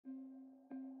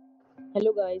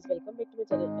Hello guys, welcome back to my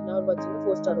channel and now we're watching a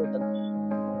 4-star hotel.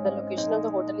 The location of the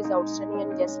hotel is outstanding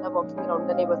and guests love walking around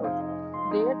the neighborhood.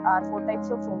 There are 4 types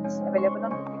of rooms available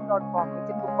on booking.com. You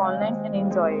can book online and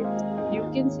enjoy it. You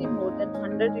can see more than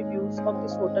 100 reviews of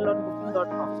this hotel on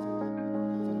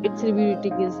booking.com. Its review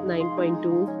rating is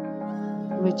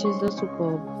 9.2, which is the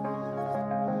superb.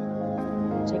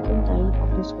 Check-in time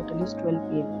of this hotel is 12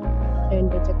 p.m.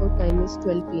 and the check-out time is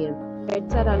 12 p.m.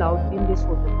 Pets are allowed in this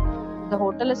hotel. The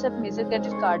hotel accepts major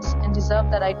credit cards and reserves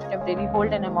the right to temporarily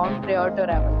hold an amount prior to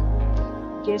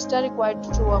arrival. Guests are required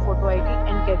to show a photo ID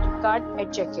and credit card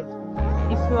at check-in.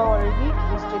 If you have already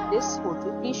visited this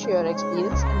hotel, please share your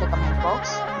experience in the comment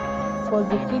box. For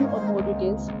booking or more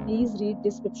details, please read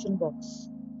description box.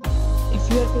 If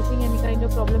you are facing any kind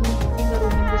of problem in booking a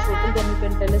room in this hotel, then you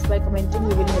can tell us by commenting.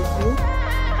 We will help you.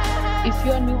 If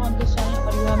you are new on this channel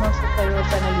or you have not subscribed our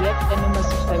channel yet, then you must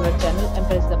subscribe our channel and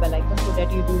press the bell icon so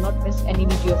that you do not miss any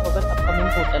video of our upcoming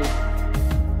hotel.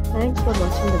 Thanks for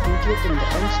watching the video till the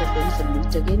end. So friends, we'll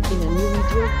meet again in a new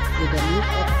video with a new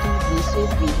active,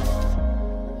 safe video.